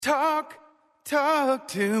Talk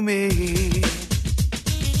to me.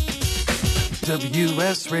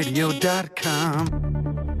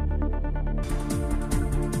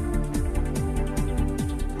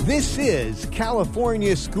 WSRadio.com. This is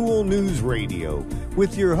California School News Radio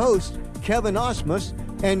with your hosts Kevin Osmus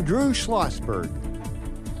and Drew Schlossberg.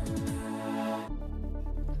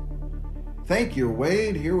 Thank you,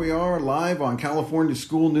 Wade. Here we are live on California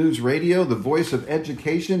School News Radio, the voice of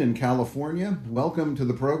education in California. Welcome to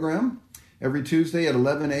the program. Every Tuesday at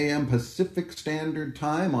 11 a.m. Pacific Standard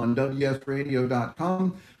Time on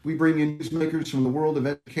WSRadio.com, we bring you newsmakers from the world of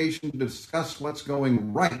education to discuss what's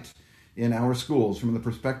going right in our schools from the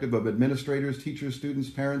perspective of administrators, teachers, students,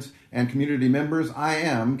 parents, and community members. I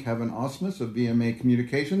am Kevin Osmus of VMA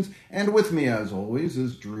Communications, and with me, as always,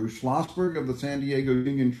 is Drew Schlossberg of the San Diego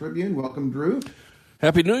Union Tribune. Welcome, Drew.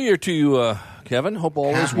 Happy New Year to you, Kevin. Hope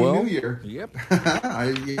all is well. Happy New Year. Yep.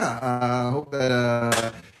 Hope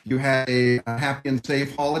that you had a happy and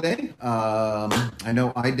safe holiday. I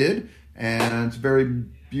know I did, and it's a very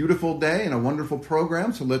beautiful day and a wonderful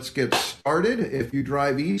program, so let's get started. If you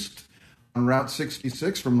drive east on Route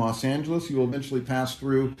 66 from Los Angeles, you will eventually pass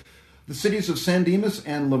through the cities of San Dimas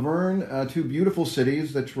and Laverne, two beautiful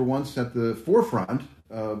cities that were once at the forefront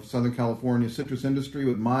of Southern California citrus industry,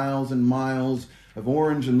 with miles and miles of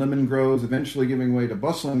orange and lemon groves, eventually giving way to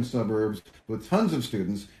bustling suburbs with tons of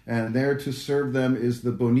students. And there to serve them is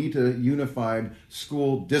the Bonita Unified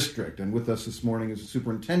School District. And with us this morning is the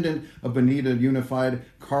superintendent of Bonita Unified,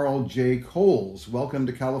 Carl J. Coles. Welcome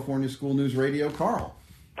to California School News Radio, Carl.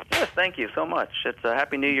 Yes, thank you so much. It's a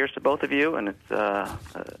Happy New Year's to both of you, and it's an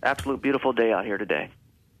absolute beautiful day out here today.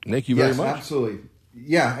 Thank you very much. Yes, absolutely.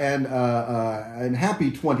 Yeah, and happy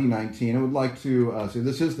 2019. I would like to say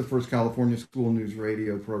this is the first California School News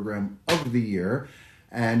Radio program of the year,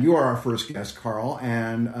 and you are our first guest, Carl,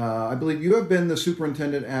 and I believe you have been the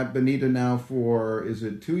superintendent at Bonita now for, is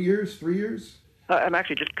it 2 years, 3 years? I'm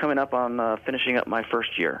actually just coming up on finishing up my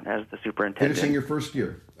first year as the superintendent. Finishing your first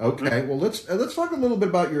year. Okay. Well, let's talk a little bit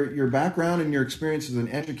about your background and your experience as an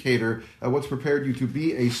educator. What's prepared you to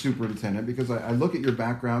be a superintendent? Because I look at your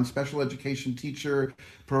background: special education teacher,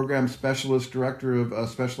 program specialist, director of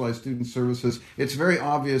specialized student services. It's very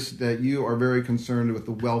obvious that you are very concerned with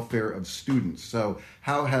the welfare of students. So,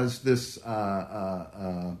 how has this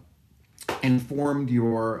informed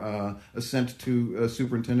your ascent to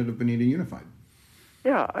superintendent of Bonita Unified?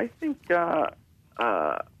 Yeah, I think one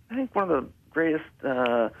of the greatest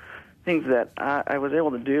things that I was able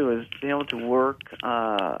to do is be able to work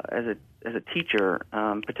as a teacher,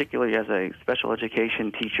 particularly as a special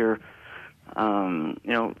education teacher.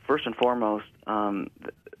 First and foremost,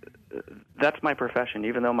 that's my profession.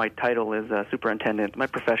 Even though my title is superintendent, my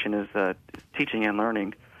profession is teaching and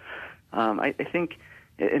learning. I think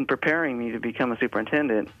in preparing me to become a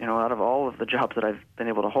superintendent, out of all of the jobs that I've been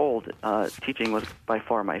able to hold, teaching was by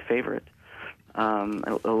far my favorite.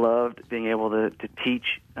 I loved being able to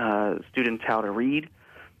teach students how to read.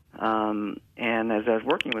 And as I was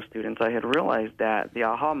working with students, I had realized that the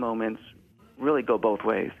aha moments really go both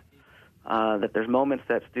ways. That there's moments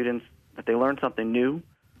that students, that they learn something new,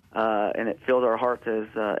 and it fills our hearts as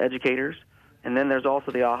educators. And then there's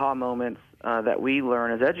also the aha moments that we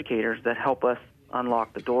learn as educators that help us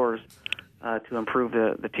unlock the doors to improve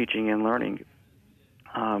the teaching and learning.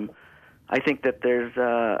 I think that there's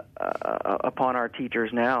upon our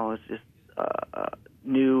teachers now is just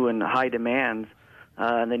new and high demands,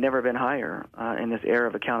 and they've never been higher in this era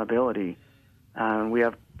of accountability. We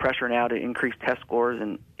have pressure now to increase test scores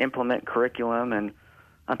and implement curriculum, and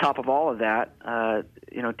on top of all of that,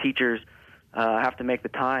 teachers have to make the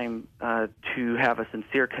time to have a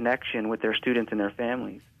sincere connection with their students and their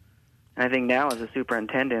families. And I think now as a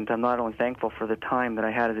superintendent, I'm not only thankful for the time that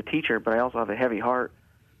I had as a teacher, but I also have a heavy heart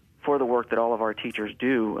for the work that all of our teachers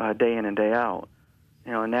do day in and day out.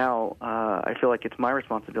 Now I feel like it's my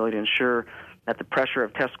responsibility to ensure that the pressure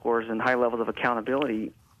of test scores and high levels of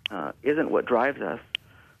accountability isn't what drives us,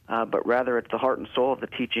 but rather it's the heart and soul of the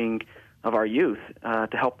teaching of our youth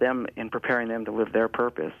to help them in preparing them to live their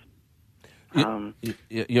purpose.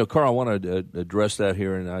 Carl, I want to address that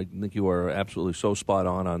here, and I think you are absolutely so spot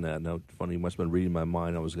on that. Now, funny, you must have been reading my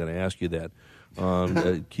mind. I was going to ask you that.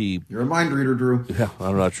 Key. You're a mind reader, Drew. Yeah,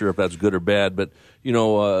 I'm not sure if that's good or bad, but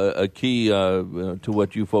a key to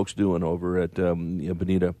what you folks doing over at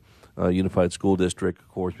Bonita Unified School District, of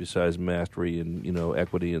course, besides mastery and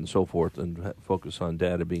equity and so forth, and focus on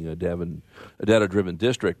data, being a data-driven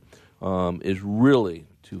district, is really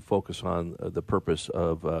to focus on the purpose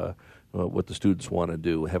of what the students want to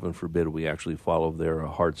do. Heaven forbid we actually follow their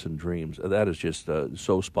hearts and dreams. That is just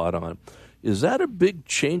so spot on. Is that a big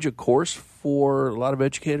change of course for a lot of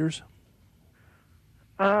educators?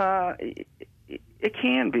 It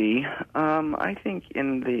can be. I think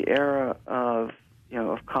in the era of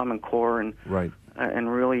of Common Core and Right.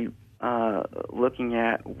 And really looking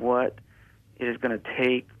at what it is going to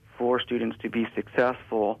take for students to be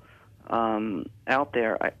successful out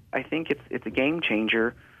there, I think it's a game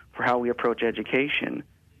changer for how we approach education.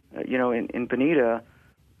 In Bonita,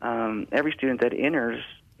 every student that enters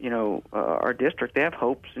our district, they have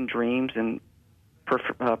hopes and dreams and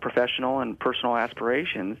professional and personal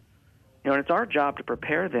aspirations. And it's our job to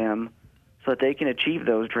prepare them so that they can achieve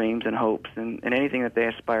those dreams and hopes and anything that they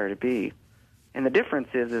aspire to be. And the difference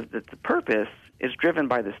is that the purpose is driven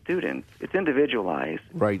by the student. It's individualized.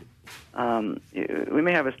 Right. We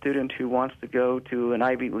may have a student who wants to go to an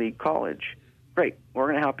Ivy League college. Great. We're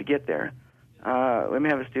going to help you get there. We may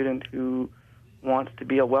have a student who wants to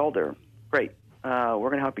be a welder. Great. We're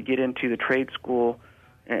going to help you get into the trade school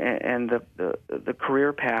and the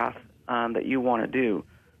career path that you want to do.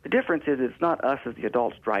 The difference is it's not us as the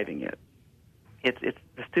adults driving it. It's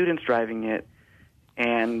the students driving it,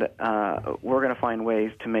 and we're going to find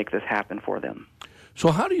ways to make this happen for them. So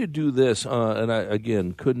how do you do this? And I,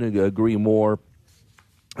 again, couldn't agree more.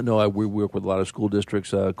 I know we work with a lot of school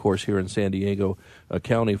districts, of course, here in San Diego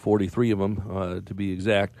County, 43 of them to be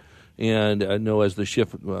exact. And I know as the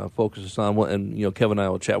shift focuses on, and Kevin and I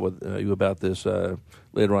will chat with you about this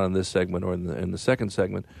later on in this segment or in the second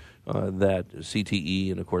segment, that CTE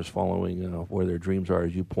and, of course, following where their dreams are,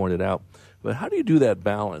 as you pointed out. But how do you do that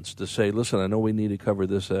balance to say, listen, I know we need to cover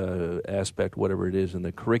this aspect, whatever it is, in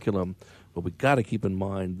the curriculum, but we got to keep in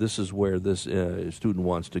mind this is where this student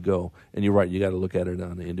wants to go. And you're right, you got to look at it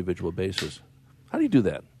on an individual basis. How do you do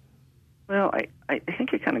that? Well, I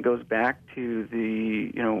think it kind of goes back to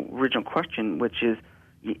the original question, which is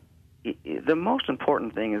the most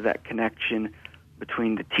important thing is that connection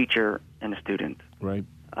between the teacher and the student. Right.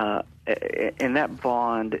 And that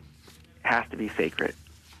bond has to be sacred.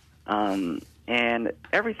 And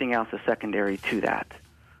everything else is secondary to that.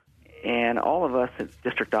 And all of us at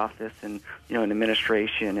district office and in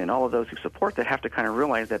administration and all of those who support that have to kind of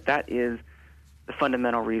realize that is the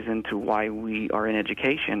fundamental reason to why we are in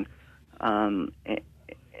education. And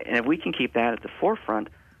if we can keep that at the forefront,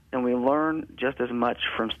 then we learn just as much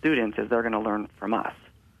from students as they're going to learn from us.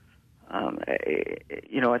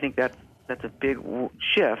 I think that's a big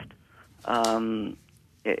shift,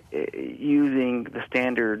 using the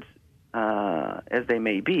standards as they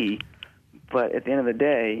may be. But at the end of the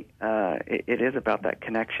day, it is about that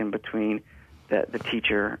connection between the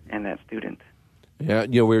teacher and that student. Yeah,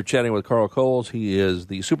 we were chatting with Carl Coles. He is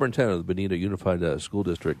the superintendent of the Bonita Unified School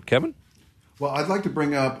District. Kevin? Well, I'd like to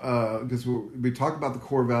bring up, because we talked about the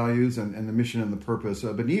core values and the mission and the purpose.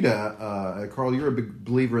 Bonita, Carl, you're a big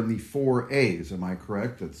believer in the 4 A's, am I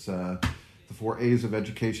correct? It's the 4 A's of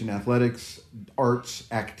education: athletics,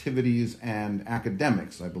 arts, activities, and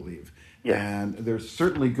academics, I believe. Yeah. And there's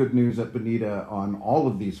certainly good news at Bonita on all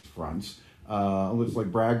of these fronts. Let's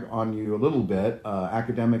brag on you a little bit.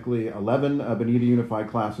 Academically, 11 Bonita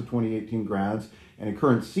Unified Class of 2018 grads and a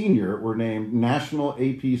current senior were named National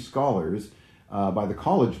AP Scholars by the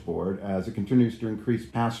College Board as it continues to increase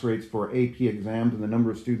pass rates for AP exams and the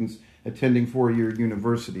number of students attending 4-year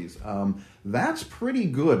universities. That's pretty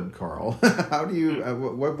good, Carl. How do you?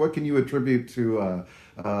 What can you attribute to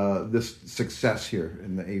this success here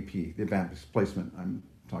in the AP, the advanced placement I'm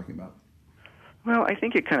talking about? Well, I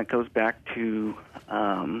think it kind of goes back to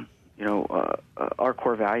our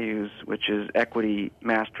core values, which is equity,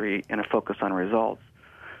 mastery, and a focus on results.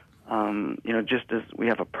 Just as we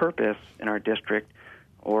have a purpose in our district,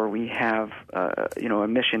 or we have a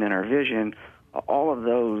mission in our vision, all of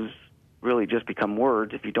those really just become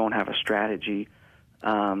words if you don't have a strategy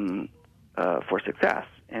for success.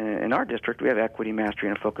 And in our district, we have equity, mastery,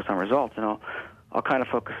 and a focus on results. And I'll kind of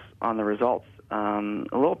focus on the results a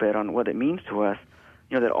little bit on what it means to us.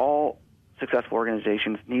 That all successful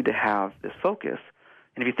organizations need to have this focus.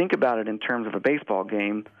 And if you think about it in terms of a baseball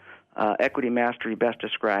game, equity mastery best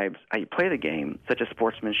describes how you play the game, such as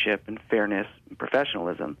sportsmanship and fairness and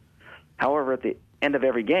professionalism. However, at the end of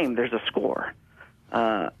every game, there's a score.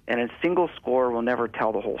 And a single score will never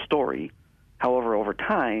tell the whole story. However, over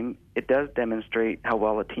time, it does demonstrate how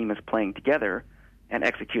well a team is playing together and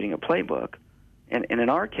executing a playbook. And in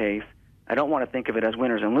our case, I don't want to think of it as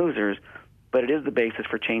winners and losers, but it is the basis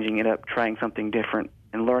for changing it up, trying something different,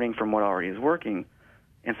 and learning from what already is working.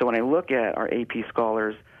 And so when I look at our AP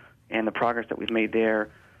scholars and the progress that we've made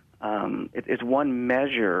there, it's one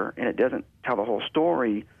measure, and it doesn't tell the whole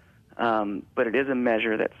story, but it is a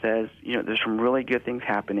measure that says, there's some really good things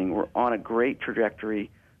happening. We're on a great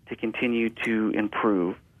trajectory to continue to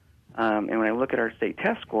improve. And when I look at our state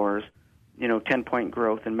test scores, 10-point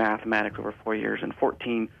growth in mathematics over 4 years and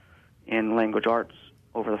 14 in language arts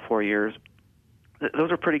over the 4 years,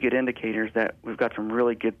 those are pretty good indicators that we've got some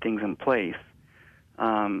really good things in place.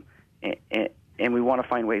 And we want to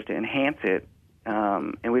find ways to enhance it.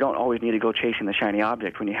 And we don't always need to go chasing the shiny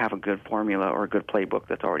object when you have a good formula or a good playbook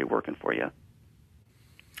that's already working for you.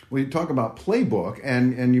 Well, you talk about playbook,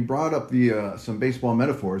 and you brought up some baseball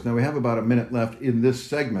metaphors. Now, we have about a minute left in this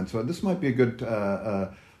segment, so this might be a good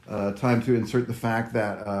time to insert the fact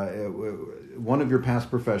that one of your past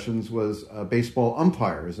professions was a baseball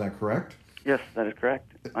umpire. Is that correct? Yes, that is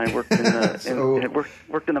correct. I worked in the,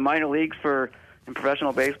 worked in the minor leagues in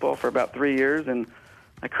professional baseball for about 3 years, and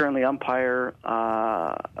I currently umpire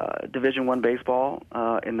Division I baseball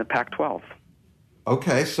in the Pac-12.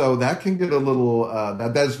 Okay, so that can get a little.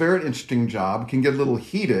 That's a very interesting job. Can get a little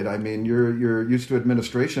heated. I mean, you're used to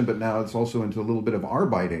administration, but now it's also into a little bit of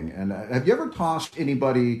arbiting. And have you ever tossed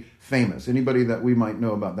anybody famous, anybody that we might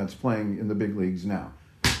know about that's playing in the big leagues now?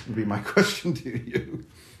 Would be my question to you.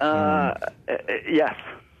 Yes.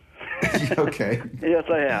 Okay. Yes,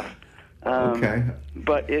 I have. Okay.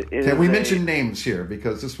 But it can we mention names here?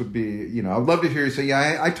 Because this would be, I'd love to hear you say,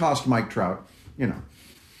 yeah, I tossed Mike Trout,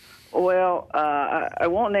 Well, I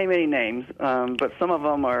won't name any names, but some of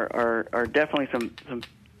them are definitely some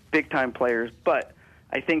big-time players. But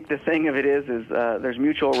I think the thing of it is there's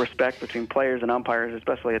mutual respect between players and umpires,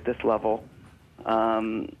 especially at this level.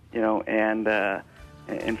 And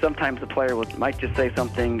sometimes the player might just say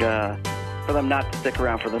something for them not to stick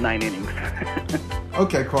around for the 9 innings.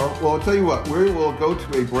 Okay, Carl. Well, I'll tell you what. We will go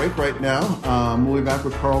to a break right now. We'll be back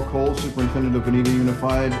with Carl Cole, Superintendent of Bonita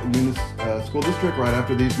Unified School District, right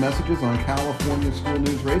after these messages on California School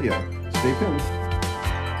News Radio. Stay tuned.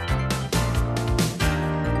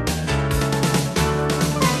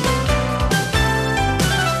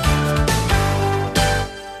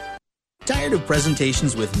 Tired of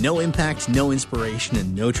presentations with no impact, no inspiration,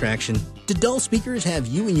 and no traction? Do dull speakers have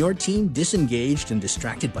you and your team disengaged and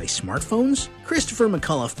distracted by smartphones? Christopher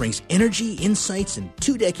McCullough brings energy, insights, and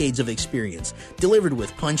 2 decades of experience, delivered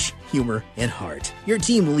with punch, humor, and heart. Your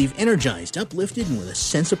team will leave energized, uplifted, and with a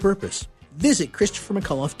sense of purpose. Visit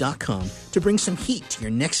ChristopherMcCullough.com to bring some heat to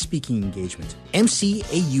your next speaking engagement.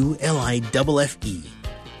 McCulliFfe.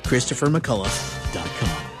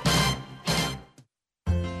 ChristopherMcCullough.com.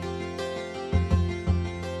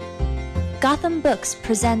 Gotham Books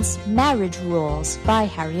presents Marriage Rules by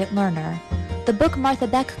Harriet Lerner. The book Martha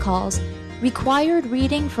Beck calls required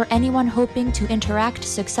reading for anyone hoping to interact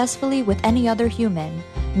successfully with any other human,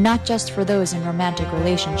 not just for those in romantic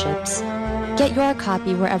relationships. Get your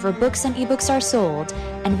copy wherever books and ebooks are sold,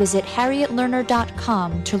 and visit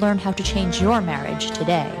HarrietLerner.com to learn how to change your marriage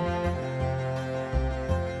today.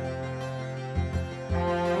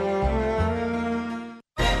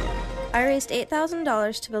 I raised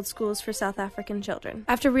 $8,000 to build schools for South African children.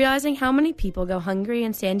 After realizing how many people go hungry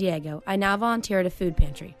in San Diego, I now volunteer at a food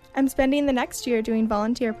pantry. I'm spending the next year doing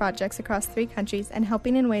volunteer projects across 3 countries and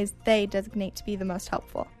helping in ways they designate to be the most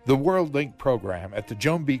helpful. The WorldLink program at the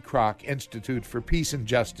Joan B. Kroc Institute for Peace and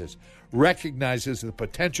Justice recognizes the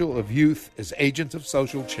potential of youth as agents of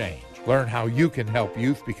social change. Learn how you can help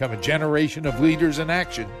youth become a generation of leaders in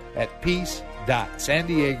action at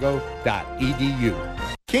peace.sandiego.edu.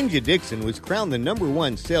 Kenja Dixon was crowned the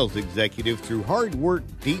 #1 sales executive through hard work,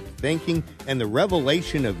 deep thinking, and the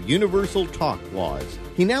revelation of Universal Talk Laws.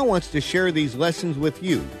 He now wants to share these lessons with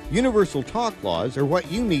you. Universal Talk Laws are what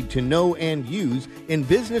you need to know and use in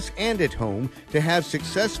business and at home to have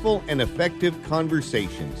successful and effective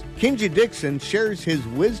conversations. Kenja Dixon shares his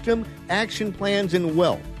wisdom, action plans, and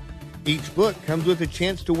wealth. Each book comes with a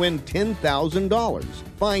chance to win $10,000.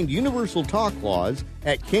 Find Universal Talk Laws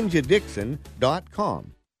at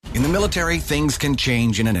KenjaDixon.com. In the military, things can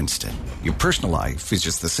change in an instant. Your personal life is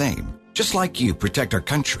just the same. Just like you protect our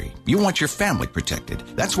country, you want your family protected.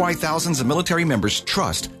 That's why thousands of military members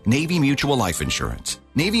trust Navy Mutual Life Insurance.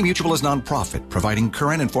 Navy Mutual is nonprofit, providing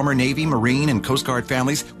current and former Navy, Marine, and Coast Guard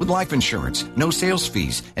families with life insurance, no sales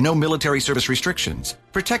fees, and no military service restrictions.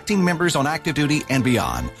 Protecting members on active duty and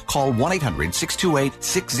beyond. Call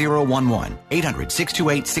 1-800-628-6011,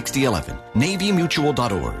 800-628-6011,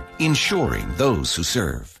 NavyMutual.org, insuring those who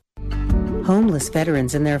serve. Homeless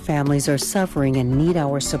veterans and their families are suffering and need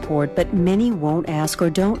our support, but many won't ask or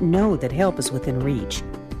don't know that help is within reach.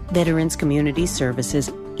 Veterans Community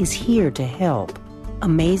Services is here to help.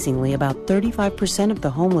 Amazingly, about 35% of the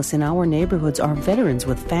homeless in our neighborhoods are veterans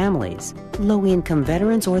with families. Low-income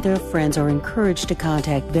veterans or their friends are encouraged to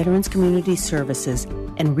contact Veterans Community Services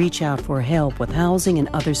and reach out for help with housing and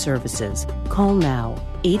other services. Call now,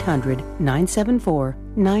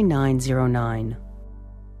 800-974-9909.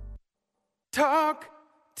 Talk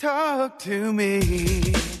to me.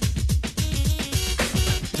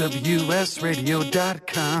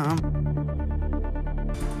 WSRadio.com.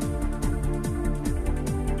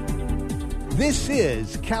 This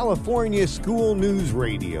is California School News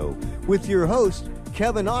Radio with your hosts,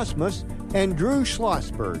 Kevin Osmus and Drew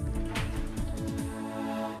Schlossberg.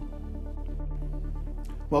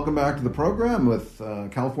 Welcome back to the program with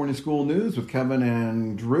California School News with Kevin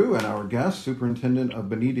and Drew and our guest, Superintendent of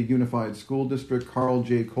Bonita Unified School District, Carl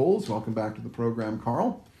J. Coles. Welcome back to the program,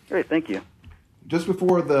 Carl. Great, thank you. Just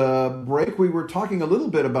before the break, we were talking a little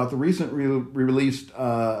bit about the recent released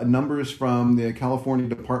numbers from the California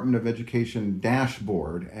Department of Education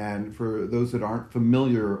dashboard. And for those that aren't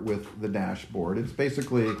familiar with the dashboard, it's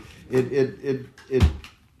basically it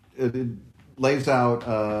lays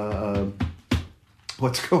out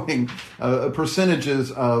what's going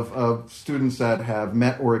percentages of students that have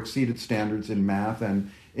met or exceeded standards in math and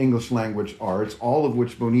English language arts, all of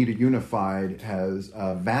which Bonita Unified has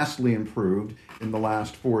vastly improved in the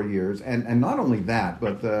last 4 years. And not only that,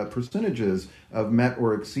 but the percentages of met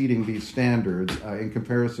or exceeding these standards in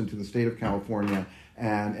comparison to the state of California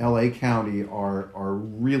and LA County are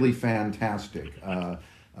really fantastic.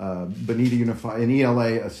 Bonita Unified, in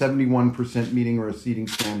ELA, a 71% meeting or exceeding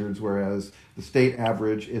standards, whereas the state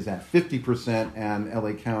average is at 50% and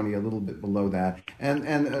LA County a little bit below that,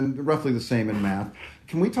 and roughly the same in math.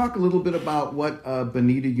 Can we talk a little bit about what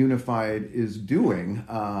Bonita Unified is doing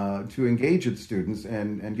to engage its students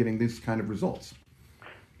and getting these kind of results?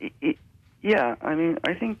 Yeah, I mean,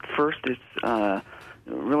 I think first it's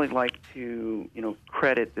really like to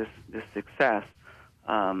credit this success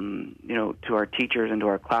to our teachers and to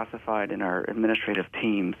our classified and our administrative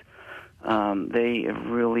teams. They have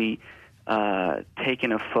really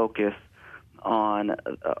taken a focus on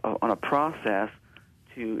a process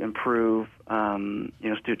to improve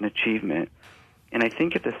student achievement. And I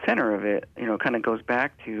think at the center of it, kind of goes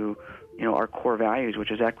back to our core values,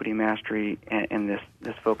 which is equity, mastery, and this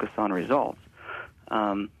focus on results.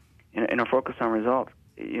 And our focus on results,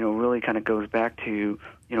 really kind of goes back to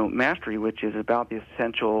mastery, which is about the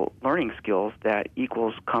essential learning skills that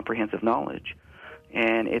equals comprehensive knowledge.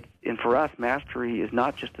 And for us, mastery is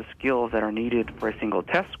not just the skills that are needed for a single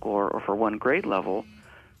test score or for one grade level,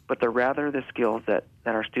 but they're rather the skills that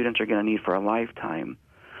our students are going to need for a lifetime.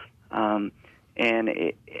 On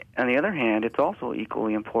the other hand, it's also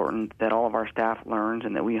equally important that all of our staff learns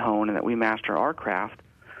and that we hone and that we master our craft,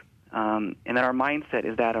 and that our mindset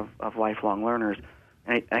is that of lifelong learners.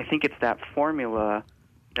 And I think it's that formula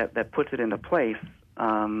that puts it into place,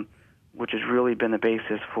 which has really been the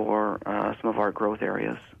basis for some of our growth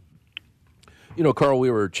areas. Carl,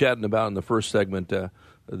 we were chatting about in the first segment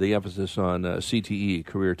the emphasis on CTE,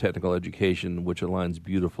 Career Technical Education, which aligns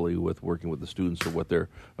beautifully with working with the students or what their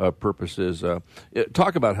purpose is.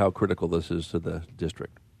 Talk about how critical this is to the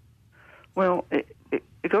district. Well, it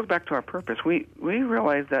goes back to our purpose. We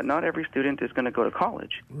realize that not every student is going to go to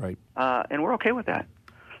college. Right. And we're okay with that.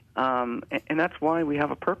 And that's why we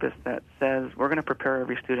have a purpose that says we're going to prepare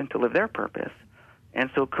every student to live their purpose. And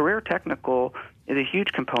so Career Technical is a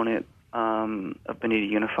huge component of Bonita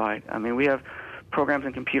Unified. I mean, we have programs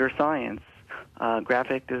in computer science,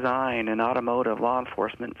 graphic design, and automotive, law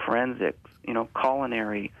enforcement, forensics,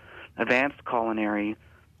 culinary, advanced culinary.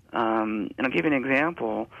 And I'll give you an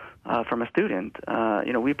example from a student.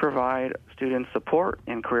 We provide students support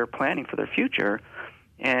in career planning for their future.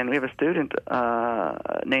 And we have a student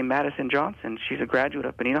named Madison Johnson. She's a graduate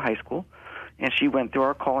of Bonita High School, and she went through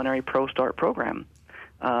our Culinary Pro Start program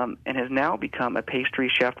and has now become a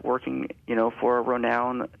pastry chef working, for a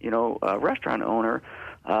renowned, restaurant owner,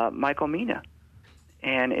 Michael Mina.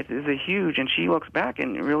 And it is a huge, and she looks back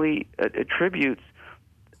and really attributes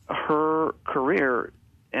her career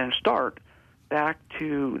and start back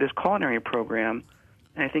to this culinary program.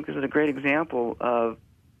 And I think this is a great example of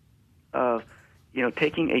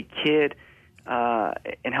taking a kid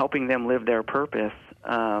and helping them live their purpose.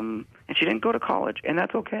 And she didn't go to college, and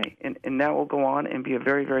that's okay. And now will go on and be a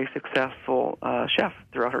very, very successful chef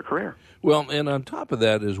throughout her career. Well, and on top of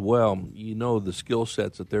that as well, the skill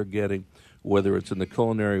sets that they're getting, whether it's in the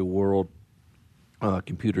culinary world,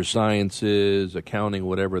 computer sciences, accounting,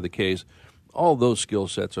 whatever the case, all those skill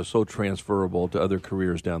sets are so transferable to other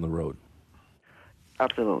careers down the road.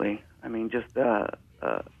 Absolutely. I mean, just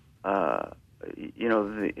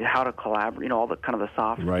how to collaborate, all the kind of the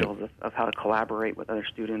soft Right. skills of how to collaborate with other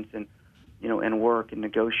students and, and work and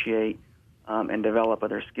negotiate and develop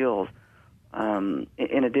other skills. In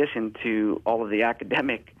addition to all of the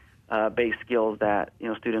academic based skills that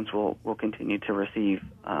students will continue to receive,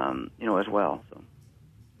 as well. So.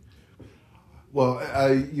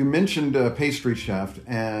 Well, you mentioned pastry chef,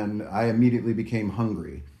 and I immediately became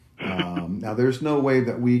hungry. Now, there's no way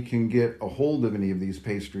that we can get a hold of any of these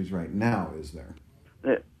pastries right now, is there?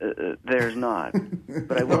 There's not.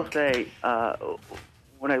 But I will say,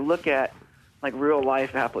 when I look at like real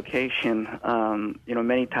life application,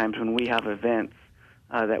 many times when we have events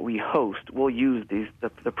that we host, we'll use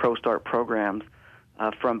the Pro Start programs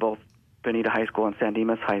from both Bonita High School and San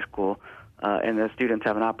Dimas High School, and the students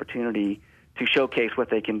have an opportunity to showcase what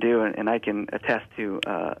they can do, and I can attest to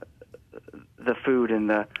the food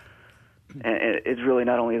and it's really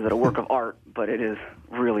not only is it a work of art, but it is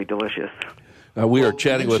really delicious. We are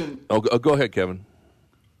chatting with. Go ahead, Kevin.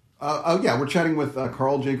 We're chatting with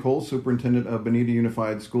Carl J. Cole, Superintendent of Bonita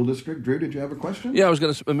Unified School District. Drew, did you have a question? Yeah, I was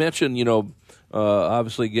going to mention,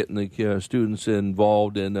 obviously getting the students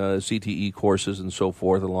involved in CTE courses and so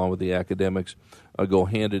forth, along with the academics, go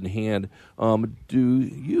hand in hand. Do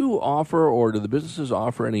you offer, or do the businesses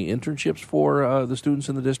offer any internships for the students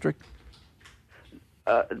in the district?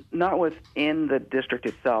 Not within the district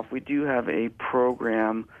itself. We do have a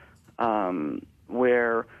program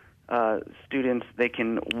where students, they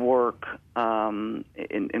can work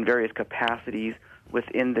in various capacities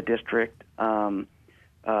within the district. For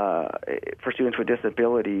students with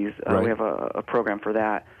disabilities, Right. We have a program for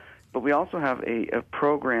that. But we also have a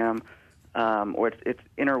program where it's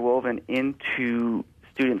interwoven into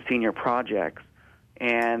student senior projects.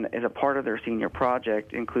 And as a part of their senior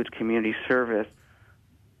project includes community service,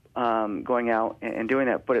 going out and doing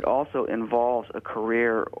that, but it also involves a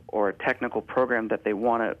career or a technical program that they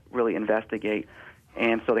want to really investigate.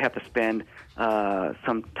 And so they have to spend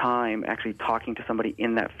some time actually talking to somebody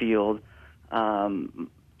in that field,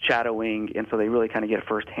 shadowing, and so they really kind of get a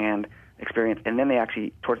firsthand experience. And then they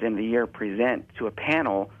actually, towards the end of the year, present to a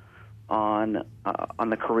panel on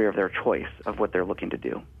the career of their choice of what they're looking to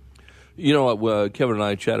do. Kevin and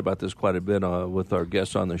I chat about this quite a bit with our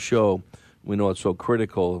guests on the show. We know it's so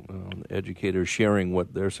critical, educators sharing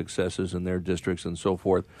what their successes in their districts and so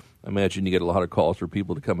forth. I imagine you get a lot of calls for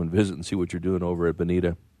people to come and visit and see what you're doing over at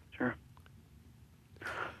Bonita. Sure.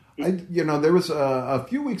 There was a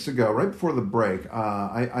few weeks ago, right before the break,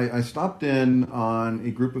 I stopped in on a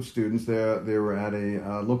group of students. They were at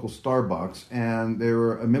a local Starbucks, and they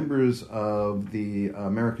were members of the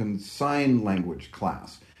American Sign Language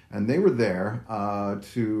class. And they were there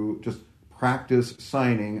to just practice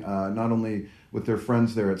signing, not only with their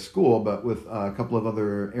friends there at school, but with a couple of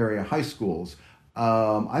other area high schools.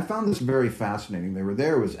 I found this very fascinating. They were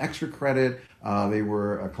there. It was extra credit. They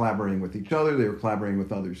were collaborating with each other. They were collaborating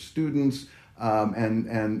with other students.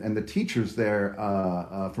 And the teachers there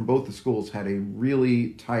from both the schools had a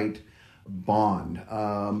really tight bond.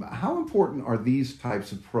 How important are these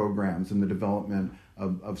types of programs in the development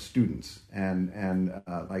of students and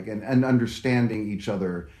understanding each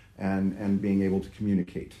other and being able to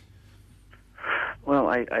communicate? Well,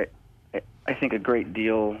 I think a great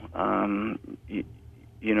deal,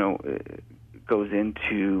 goes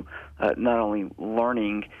into not only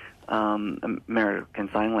learning American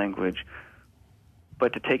Sign Language,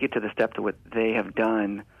 but to take it to the step to what they have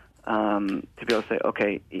done, to be able to say,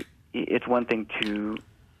 okay, it's one thing to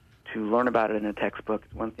learn about it in a textbook.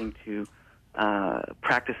 It's one thing to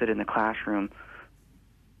practice it in the classroom.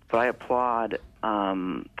 But I applaud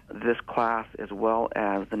this class as well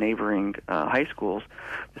as the neighboring high schools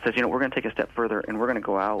that says, we're going to take a step further and we're going to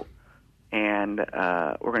go out and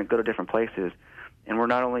we're going to go to different places. And we're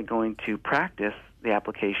not only going to practice the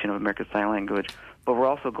application of American Sign Language, but we're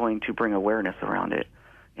also going to bring awareness around it.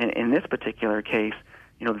 And in this particular case,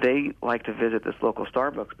 they like to visit this local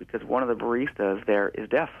Starbucks because one of the baristas there is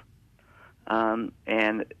deaf.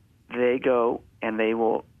 And they go and they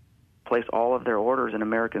will place all of their orders in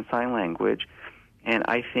American Sign Language. And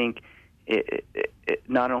I think it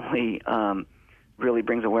not only really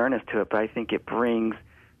brings awareness to it, but I think it brings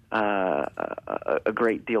a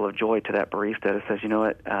great deal of joy to that barista that says,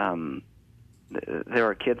 there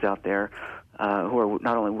are kids out there who are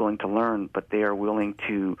not only willing to learn, but they are willing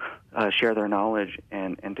to share their knowledge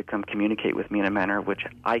and to come communicate with me in a manner in which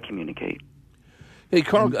I communicate. Hey,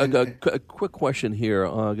 Carl, a quick question here.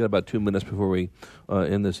 I've got about 2 minutes before we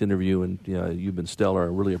end this interview, and you've been stellar. I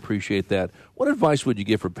really appreciate that. What advice would you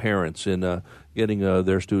give for parents in getting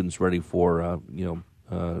their students ready for,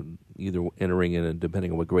 either entering in,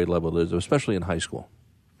 depending on what grade level it is, especially in high school?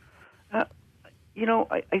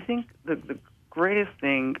 I think the greatest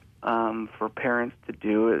thing for parents to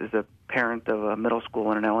do as a parent of a middle school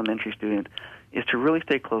and an elementary student is to really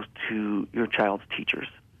stay close to your child's teachers.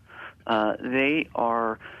 They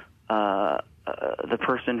are the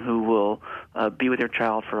person who will be with your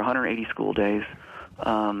child for 180 school days.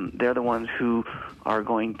 They're the ones who are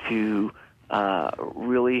going to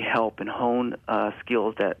really help and hone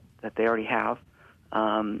skills that they already have,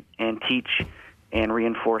 and teach and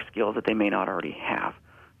reinforce skills that they may not already have.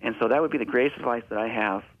 And so that would be the greatest advice that I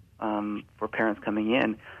have for parents coming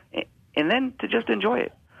in. And then to just enjoy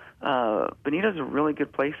it. Bonita is a really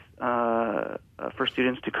good place for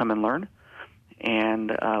students to come and learn.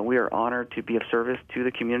 And we are honored to be of service to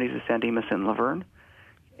the communities of San Dimas and Laverne.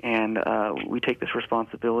 And we take this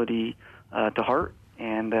responsibility to heart.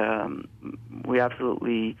 And we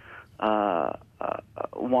absolutely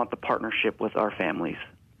want the partnership with our families.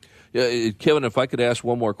 Yeah, Kevin, if I could ask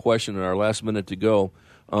one more question in our last minute to go,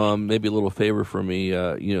 maybe a little favor for me,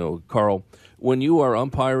 Carl. When you are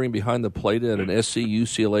umpiring behind the plate at an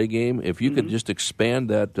SC-UCLA game, if you could just expand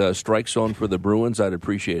that strike zone for the Bruins, I'd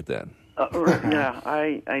appreciate that. Yeah,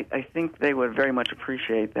 I think they would very much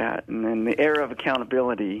appreciate that. And in the era of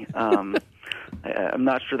accountability, I'm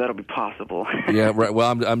not sure that'll be possible. Yeah, right.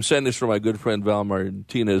 Well, I'm saying this for my good friend Val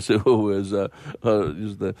Martinez, who is the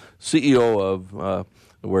CEO of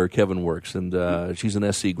where Kevin works, and she's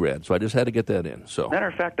an SC grad. So I just had to get that in. So, matter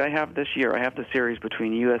of fact, I have this year. I have the series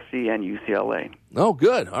between USC and UCLA. Oh,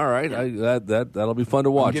 good. All right, that'll be fun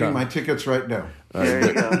to watch. I'm getting my tickets right now. There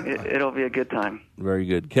you go. It'll be a good time. Very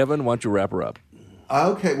good. Kevin, why don't you wrap her up?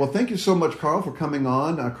 Okay, well, thank you so much, Carl, for coming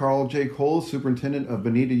on. Carl J. Cole, Superintendent of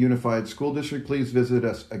Bonita Unified School District. Please visit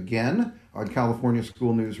us again on California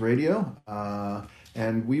School News Radio.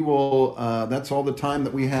 And we will, that's all the time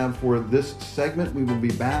that we have for this segment. We will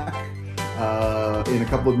be back in a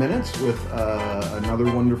couple of minutes with another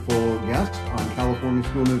wonderful guest on California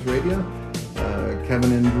School News Radio.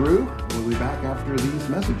 Kevin and Drew will be back after these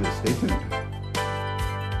messages. Stay tuned.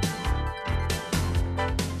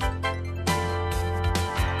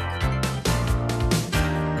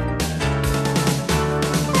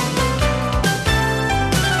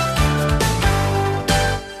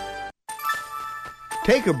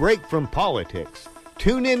 Take a break from politics.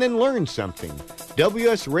 Tune in and learn something.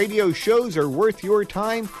 WS Radio shows are worth your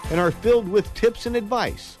time and are filled with tips and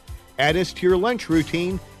advice. Add us to your lunch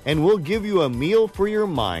routine, and we'll give you a meal for your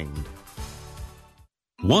mind.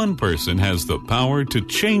 One person has the power to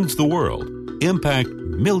change the world, impact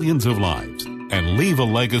millions of lives, and leave a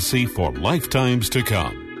legacy for lifetimes to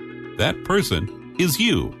come. That person is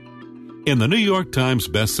you. In the New York Times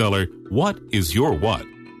bestseller, What is Your What?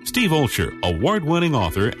 Steve Olsher, award-winning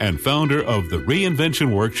author and founder of the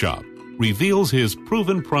Reinvention Workshop, reveals his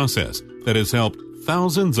proven process that has helped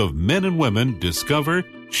thousands of men and women discover,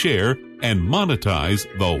 share, and monetize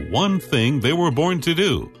the one thing they were born to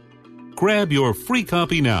do. Grab your free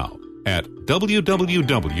copy now at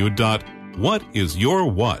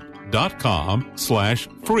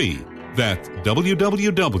www.whatisyourwhat.com/free. That's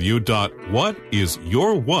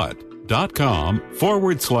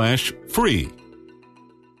www.whatisyourwhat.com/free.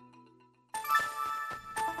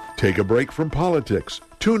 Take a break from politics.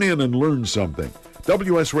 Tune in and learn something.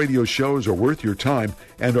 WS Radio shows are worth your time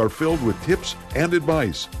and are filled with tips and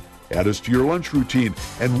advice. Add us to your lunch routine,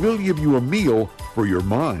 and we'll give you a meal for your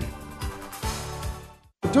mind.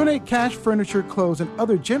 Donate cash, furniture, clothes, and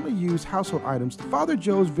other gently used household items to Father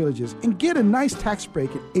Joe's Villages and get a nice tax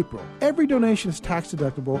break in April. Every donation is tax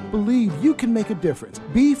deductible. Believe you can make a difference.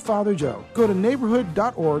 Be Father Joe. Go to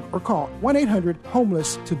neighborhood.org or call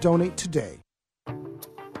 1-800-HOMELESS to donate today.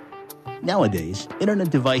 Nowadays,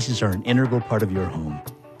 internet devices are an integral part of your home.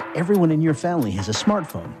 Everyone in your family has a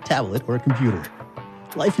smartphone, tablet, or a computer.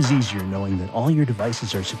 Life is easier knowing that all your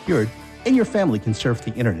devices are secured and your family can surf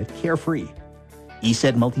the internet carefree.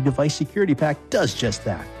 ESET Multi-Device Security Pack does just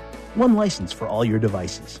that. One license for all your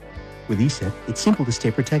devices. With ESET, it's simple to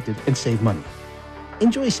stay protected and save money.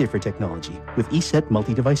 Enjoy safer technology with ESET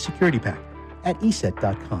Multi-Device Security Pack at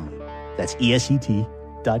ESET.com. That's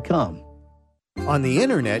ESET.com. On the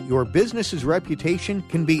internet, your business's reputation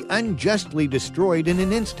can be unjustly destroyed in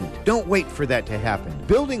an instant. Don't wait for that to happen.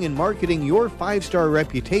 Building and marketing your 5-star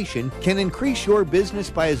reputation can increase your business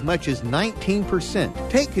by as much as 19%.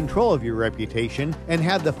 Take control of your reputation and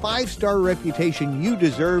have the 5-star reputation you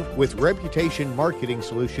deserve with Reputation Marketing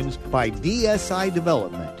Solutions by DSI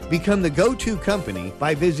Development. Become the go-to company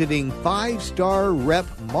by visiting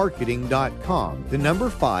 5starrepmarketing.com. The number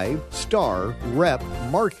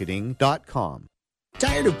 5starrepmarketing.com.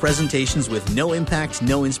 Tired of presentations with no impact,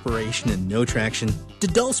 no inspiration, and no traction? Do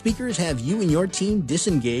dull speakers have you and your team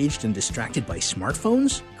disengaged and distracted by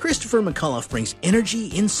smartphones? Christopher McAuliffe brings energy,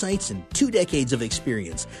 insights, and 2 decades of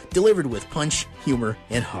experience, delivered with punch, humor,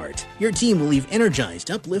 and heart. Your team will leave energized,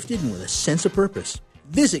 uplifted, and with a sense of purpose.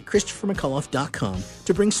 Visit ChristopherMcAuliffe.com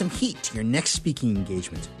to bring some heat to your next speaking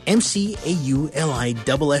engagement.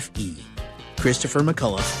 McAuliffe.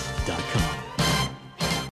 ChristopherMcAuliffe.com.